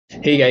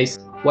Hey guys,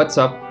 what's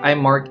up? I'm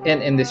Mark,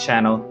 and in this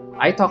channel,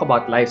 I talk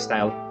about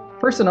lifestyle,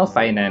 personal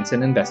finance,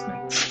 and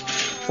investments.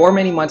 For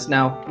many months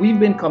now, we've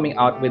been coming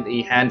out with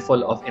a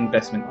handful of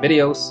investment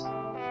videos.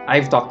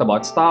 I've talked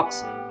about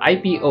stocks,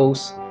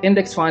 IPOs,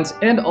 index funds,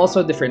 and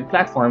also different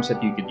platforms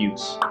that you could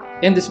use.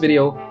 In this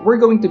video, we're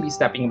going to be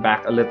stepping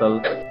back a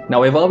little.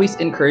 Now, I've always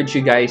encouraged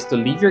you guys to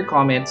leave your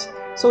comments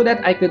so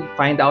that I could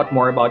find out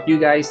more about you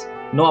guys,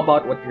 know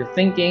about what you're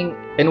thinking,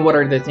 and what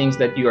are the things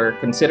that you are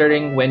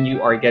considering when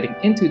you are getting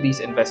into these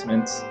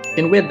investments.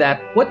 And with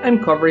that, what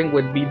I'm covering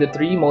would be the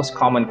 3 most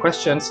common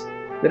questions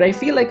that I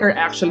feel like are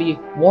actually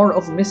more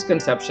of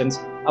misconceptions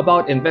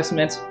about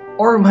investments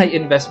or my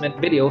investment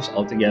videos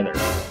altogether.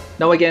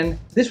 Now again,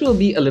 this will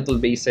be a little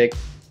basic,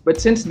 but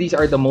since these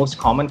are the most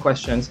common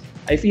questions,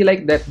 I feel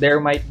like that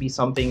there might be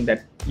something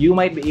that you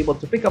might be able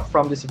to pick up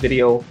from this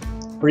video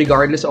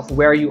regardless of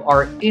where you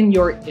are in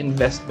your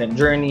investment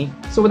journey.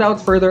 So without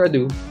further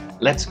ado,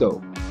 let's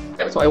go.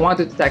 So I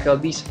wanted to tackle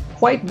these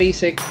quite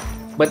basic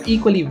but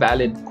equally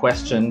valid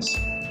questions.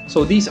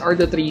 So these are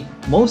the 3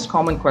 most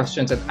common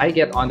questions that I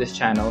get on this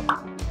channel.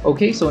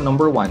 Okay, so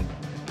number 1,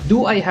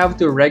 do I have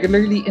to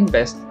regularly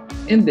invest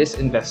in this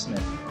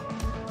investment?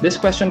 This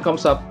question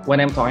comes up when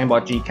I'm talking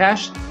about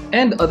GCash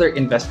and other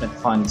investment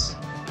funds.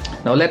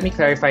 Now let me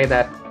clarify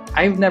that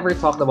I've never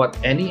talked about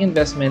any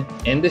investment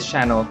in this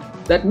channel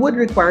that would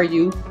require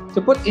you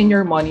to put in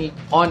your money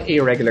on a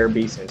regular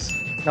basis.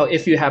 Now,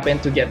 if you happen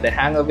to get the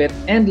hang of it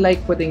and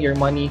like putting your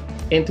money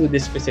into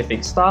this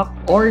specific stock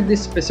or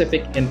this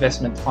specific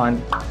investment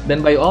fund,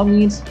 then by all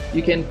means,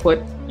 you can put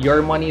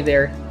your money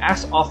there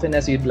as often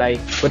as you'd like.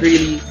 But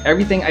really,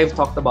 everything I've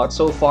talked about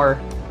so far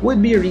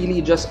would be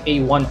really just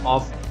a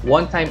one-off,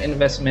 one-time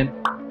investment.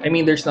 I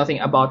mean, there's nothing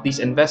about these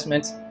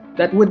investments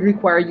that would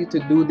require you to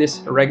do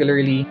this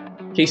regularly.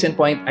 Case in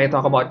point, I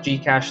talk about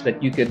GCash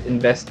that you could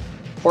invest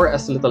for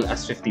as little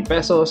as 50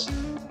 pesos,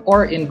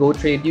 or in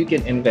Gotrade, you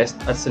can invest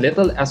as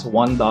little as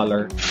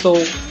 $1. So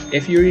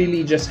if you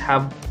really just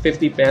have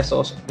 50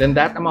 pesos, then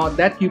that amount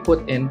that you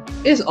put in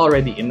is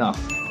already enough.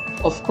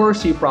 Of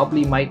course, you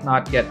probably might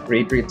not get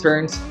great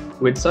returns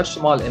with such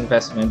small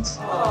investments,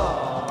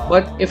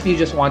 but if you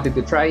just wanted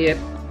to try it,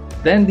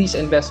 then these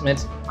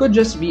investments could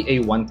just be a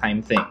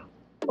one-time thing.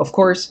 Of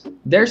course,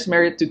 there's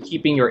merit to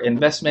keeping your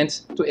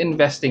investments to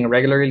investing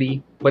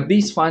regularly, but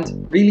these funds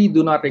really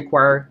do not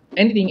require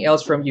anything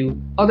else from you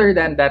other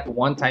than that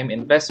one-time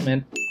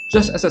investment.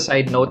 Just as a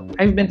side note,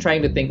 I've been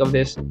trying to think of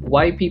this,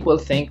 why people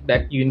think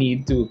that you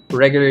need to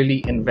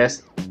regularly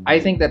invest. I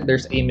think that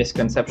there's a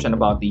misconception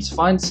about these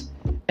funds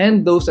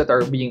and those that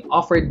are being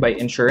offered by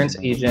insurance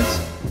agents.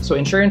 So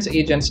insurance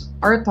agents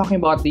are talking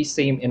about these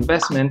same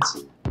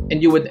investments,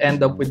 and you would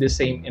end up with the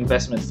same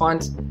investment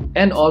funds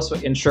and also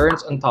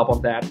insurance on top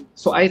of that.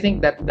 So I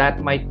think that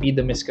that might be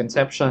the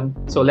misconception.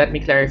 So let me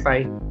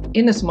clarify,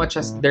 in as much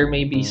as there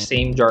may be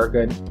same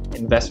jargon,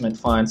 investment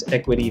funds,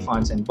 equity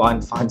funds, and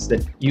bond funds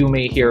that you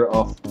may hear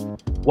of,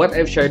 what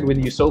I've shared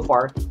with you so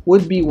far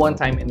would be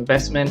one-time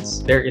investments.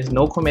 There is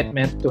no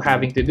commitment to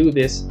having to do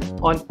this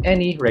on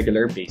any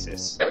regular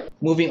basis.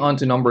 Moving on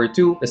to number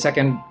 2, the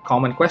second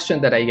common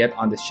question that I get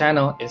on this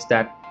channel is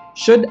that,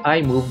 should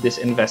I move this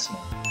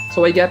investment?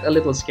 So I get a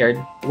little scared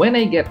when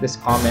I get this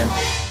comment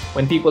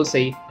when people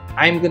say,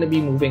 I'm gonna be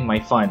moving my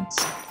funds.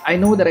 I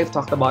know that I've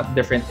talked about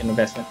different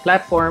investment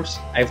platforms.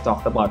 I've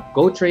talked about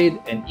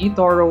Gotrade and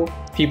Etoro.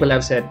 People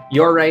have said,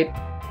 you're right,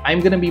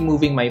 I'm gonna be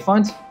moving my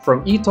funds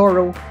from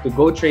Etoro to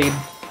Gotrade.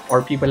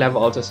 Or people have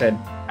also said,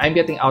 I'm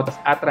getting out of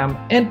Atram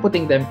and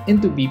putting them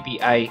into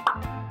BPI.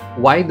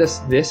 Why does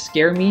this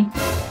scare me?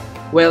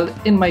 Well,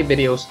 in my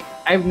videos,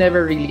 I've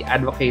never really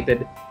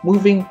advocated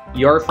moving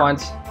your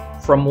funds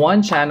from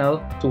one channel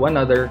to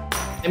another.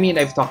 I mean,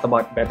 I've talked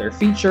about better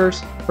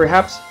features,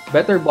 perhaps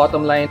better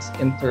bottom lines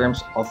in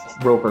terms of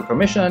broker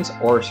commissions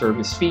or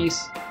service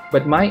fees,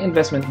 but my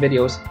investment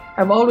videos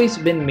have always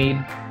been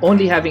made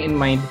only having in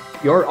mind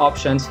your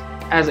options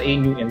as a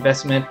new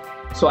investment.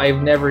 So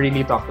I've never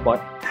really talked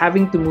about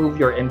having to move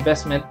your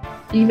investment,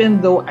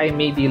 even though I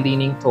may be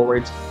leaning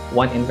towards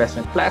one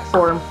investment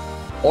platform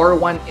or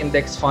one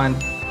index fund.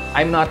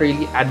 I'm not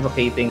really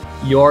advocating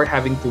you're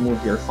having to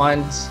move your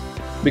funds,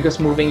 because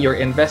moving your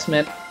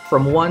investment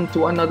from one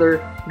to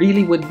another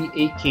really would be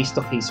a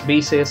case-to-case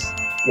basis.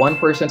 One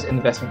person's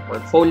investment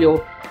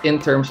portfolio in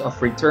terms of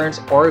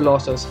returns or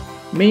losses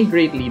may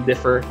greatly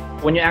differ.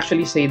 When you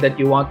actually say that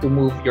you want to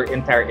move your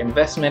entire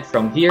investment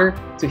from here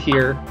to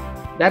here,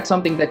 that's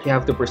something that you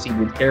have to proceed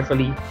with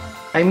carefully.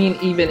 I mean,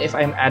 even if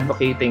I'm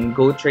advocating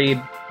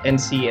Gotrade and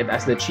see it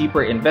as the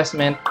cheaper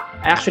investment,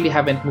 I actually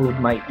haven't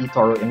moved my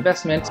Etoro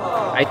investments.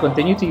 I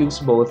continue to use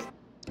both.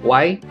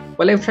 Why?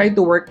 Well, I've tried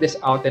to work this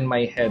out in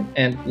my head,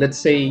 and let's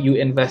say you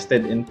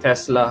invested in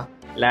Tesla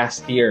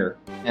last year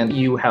and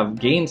you have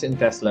gains in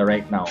Tesla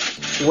right now.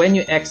 When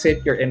you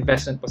exit your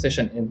investment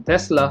position in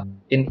Tesla,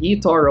 in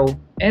Etoro,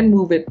 and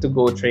move it to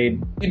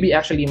Gotrade, you'd be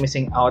actually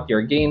missing out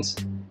your gains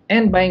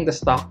and buying the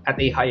stock at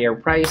a higher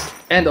price.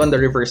 And on the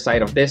reverse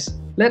side of this,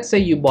 let's say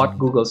you bought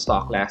Google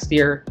stock last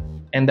year,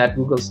 and that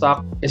Google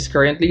stock is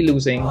currently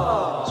losing.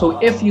 So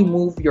if you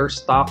move your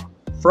stock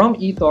from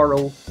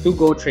Etoro to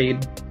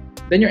Gotrade,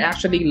 then you're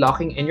actually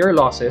locking in your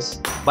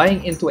losses.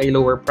 Buying into a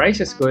lower price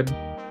is good,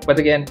 but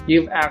again,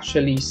 you've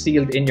actually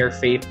sealed in your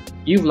fate.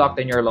 You've locked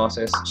in your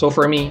losses. So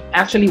for me,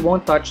 actually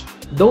won't touch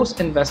those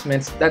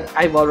investments that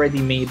I've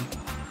already made.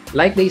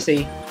 Like they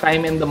say,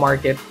 time in the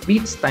market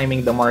beats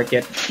timing the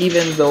market.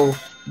 Even though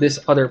this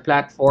other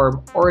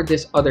platform or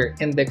this other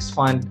index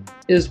fund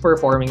is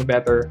performing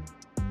better,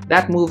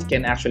 that move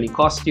can actually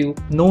cost you.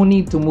 No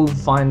need to move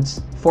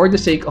funds for the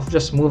sake of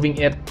just moving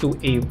it to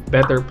a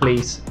better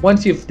place.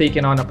 Once you've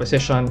taken on a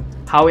position,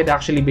 how it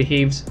actually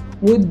behaves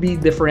would be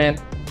different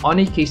on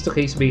a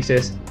case-to-case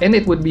basis, and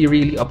it would be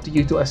really up to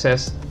you to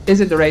assess, is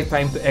it the right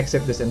time to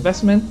exit this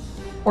investment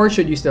or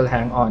should you still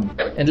hang on?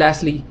 And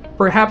lastly,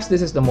 perhaps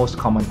this is the most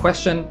common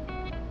question,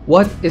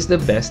 what is the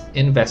best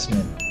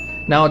investment?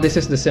 Now, this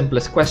is the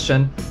simplest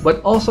question,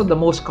 but also the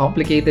most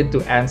complicated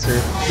to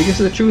answer, because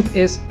the truth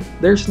is,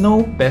 there's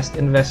no best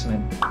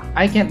investment.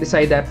 I can't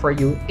decide that for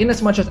you, in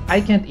as much as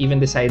I can't even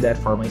decide that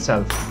for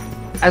myself.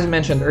 As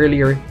mentioned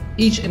earlier,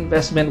 each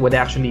investment would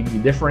actually be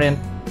different.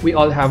 We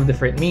all have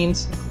different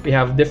means, we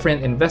have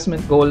different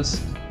investment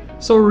goals.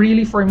 So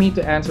really, for me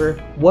to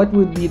answer what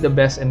would be the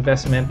best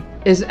investment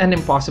is an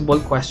impossible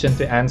question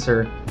to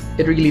answer.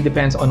 It really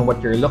depends on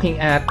what you're looking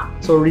at.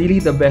 So really,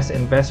 the best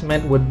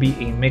investment would be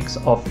a mix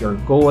of your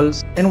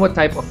goals and what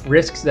type of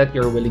risks that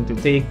you're willing to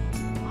take.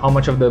 How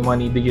much of the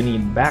money do you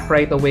need back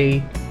right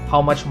away?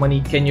 How much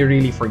money can you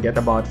really forget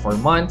about for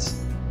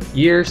months,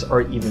 years,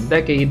 or even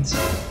decades?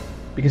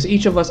 Because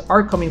each of us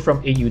are coming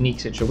from a unique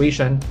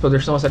situation, so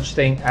there's no such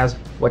thing as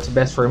what's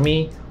best for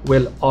me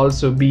will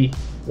also be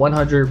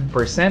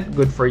 100%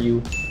 good for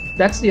you.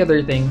 That's the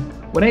other thing.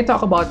 When I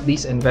talk about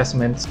these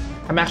investments,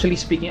 I'm actually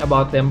speaking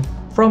about them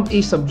from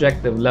a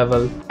subjective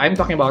level. I'm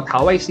talking about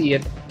how I see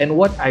it and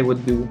what I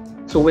would do.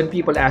 So when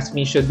people ask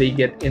me, should they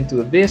get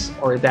into this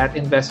or that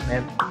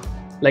investment?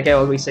 Like I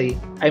always say,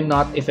 I'm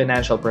not a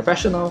financial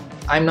professional.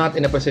 I'm not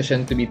in a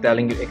position to be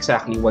telling you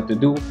exactly what to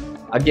do.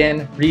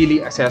 Again, really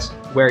assess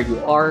where you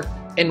are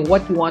and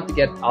what you want to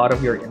get out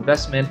of your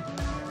investment.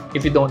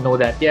 If you don't know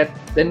that yet,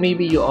 then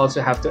maybe you also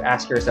have to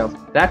ask yourself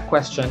that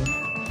question.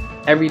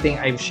 Everything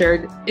I've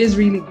shared is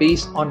really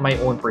based on my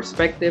own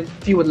perspective.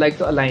 If you would like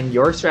to align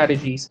your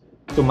strategies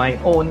to my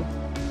own,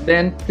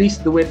 then please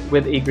do it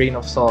with a grain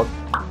of salt.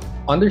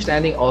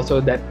 Understanding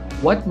also that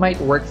what might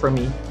work for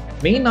me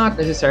may not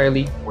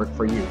necessarily work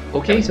for you.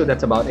 Okay, so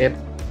that's about it.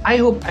 I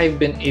hope I've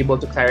been able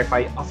to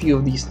clarify a few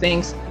of these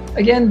things.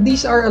 Again,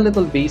 these are a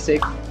little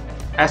basic.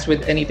 As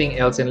with anything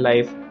else in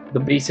life, the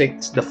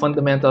basics, the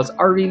fundamentals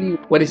are really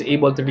what is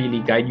able to really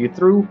guide you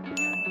through.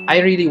 I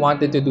really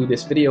wanted to do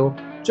this video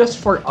just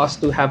for us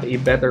to have a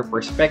better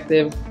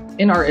perspective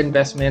in our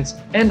investments,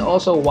 and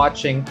also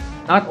watching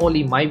not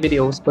only my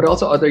videos but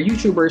also other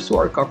YouTubers who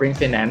are covering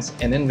finance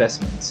and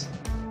investments.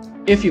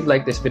 If you've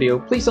liked this video,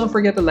 please don't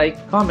forget to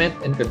like, comment,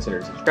 and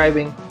consider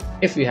subscribing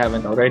if you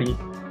haven't already.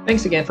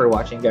 Thanks again for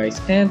watching,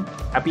 guys, and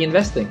happy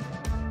investing!